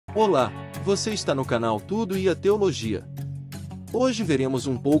Olá, você está no canal Tudo e a Teologia. Hoje veremos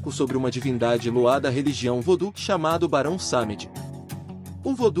um pouco sobre uma divindade Loá da religião Vodou chamado Barão Samedi.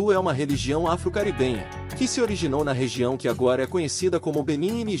 O Vodou é uma religião afro-caribenha, que se originou na região que agora é conhecida como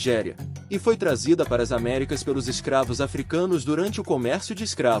Benin e Nigéria, e foi trazida para as Américas pelos escravos africanos durante o comércio de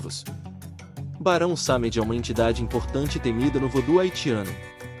escravos. Barão Samedi é uma entidade importante e temida no Vodou haitiano.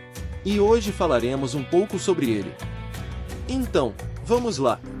 E hoje falaremos um pouco sobre ele. Então, vamos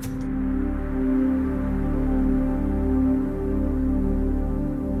lá!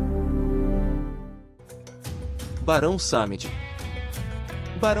 Barão Samedi.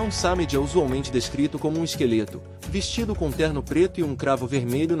 Barão Samedi é usualmente descrito como um esqueleto, vestido com terno preto e um cravo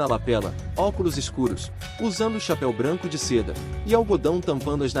vermelho na lapela, óculos escuros, usando chapéu branco de seda, e algodão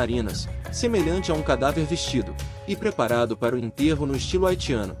tampando as narinas, semelhante a um cadáver vestido, e preparado para o enterro no estilo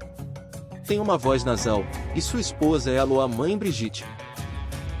haitiano. Tem uma voz nasal, e sua esposa é a Loá Mãe Brigitte.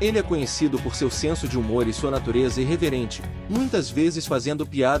 Ele é conhecido por seu senso de humor e sua natureza irreverente, muitas vezes fazendo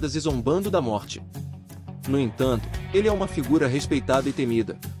piadas e zombando da morte. No entanto, ele é uma figura respeitada e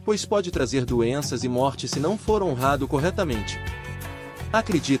temida, pois pode trazer doenças e morte se não for honrado corretamente.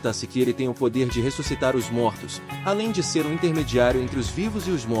 Acredita-se que ele tem o poder de ressuscitar os mortos, além de ser um intermediário entre os vivos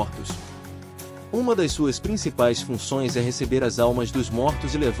e os mortos. Uma das suas principais funções é receber as almas dos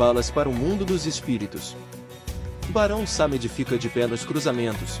mortos e levá-las para o mundo dos espíritos. Barão Samedi fica de pé nos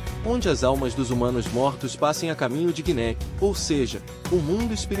cruzamentos, onde as almas dos humanos mortos passem a caminho de Guiné, ou seja, o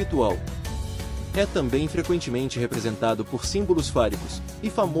mundo espiritual. É também frequentemente representado por símbolos fálicos, e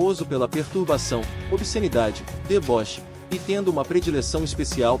famoso pela perturbação, obscenidade, deboche, e tendo uma predileção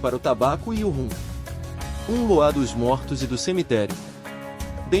especial para o tabaco e o rum. Um Loá dos mortos e do cemitério,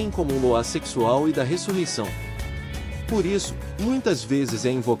 bem como um Loá sexual e da ressurreição. Por isso, muitas vezes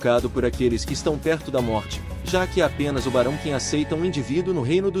é invocado por aqueles que estão perto da morte, já que é apenas o barão quem aceita um indivíduo no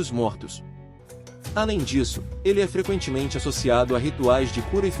reino dos mortos. Além disso, ele é frequentemente associado a rituais de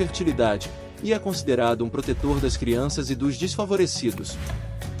cura e fertilidade, e é considerado um protetor das crianças e dos desfavorecidos.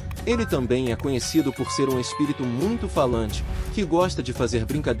 Ele também é conhecido por ser um espírito muito falante, que gosta de fazer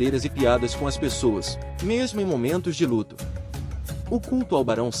brincadeiras e piadas com as pessoas, mesmo em momentos de luto. O culto ao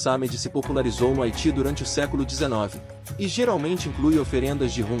Barão Samedi se popularizou no Haiti durante o século XIX, e geralmente inclui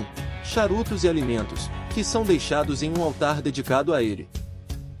oferendas de rum, charutos e alimentos, que são deixados em um altar dedicado a ele.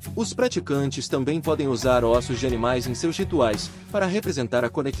 Os praticantes também podem usar ossos de animais em seus rituais, para representar a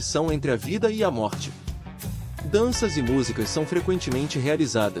conexão entre a vida e a morte. Danças e músicas são frequentemente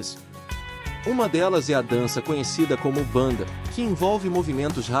realizadas. Uma delas é a dança conhecida como umbanda, que envolve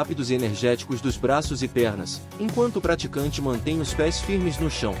movimentos rápidos e energéticos dos braços e pernas, enquanto o praticante mantém os pés firmes no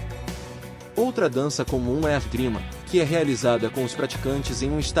chão. Outra dança comum é a drima, que é realizada com os praticantes em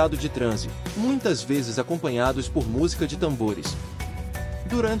um estado de transe, muitas vezes acompanhados por música de tambores.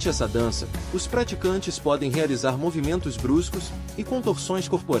 Durante essa dança, os praticantes podem realizar movimentos bruscos e contorções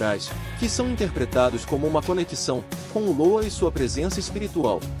corporais, que são interpretados como uma conexão com o Loá e sua presença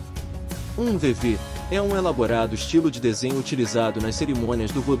espiritual. Um VV é um elaborado estilo de desenho utilizado nas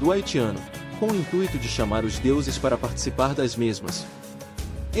cerimônias do Vodou haitiano, com o intuito de chamar os deuses para participar das mesmas.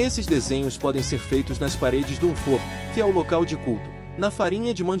 Esses desenhos podem ser feitos nas paredes de um forno, que é o local de culto, na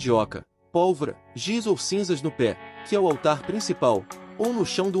farinha de mandioca, pólvora, giz ou cinzas no pé, que é o altar principal, ou no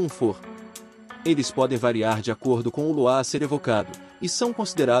chão de um forno. Eles podem variar de acordo com o Loá a ser evocado, e são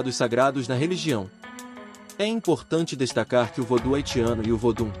considerados sagrados na religião. É importante destacar que o Vodou haitiano e o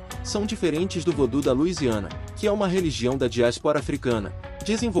Vodou são diferentes do Vodou da Louisiana, que é uma religião da diáspora africana,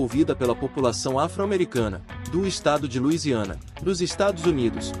 desenvolvida pela população afro-americana, do estado de Louisiana, dos Estados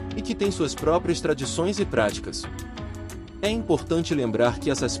Unidos, e que tem suas próprias tradições e práticas. É importante lembrar que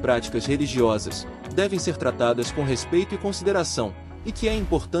essas práticas religiosas devem ser tratadas com respeito e consideração, e que é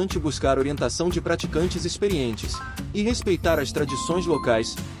importante buscar orientação de praticantes experientes, e respeitar as tradições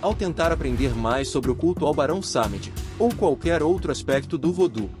locais, ao tentar aprender mais sobre o culto ao Barão Samedi, ou qualquer outro aspecto do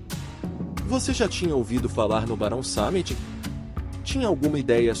Vodou. Você já tinha ouvido falar no Barão Samedi? Tinha alguma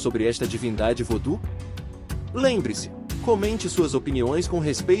ideia sobre esta divindade Vodou? Lembre-se, comente suas opiniões com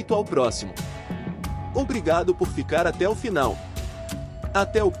respeito ao próximo. Obrigado por ficar até o final.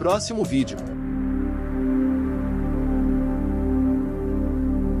 Até o próximo vídeo.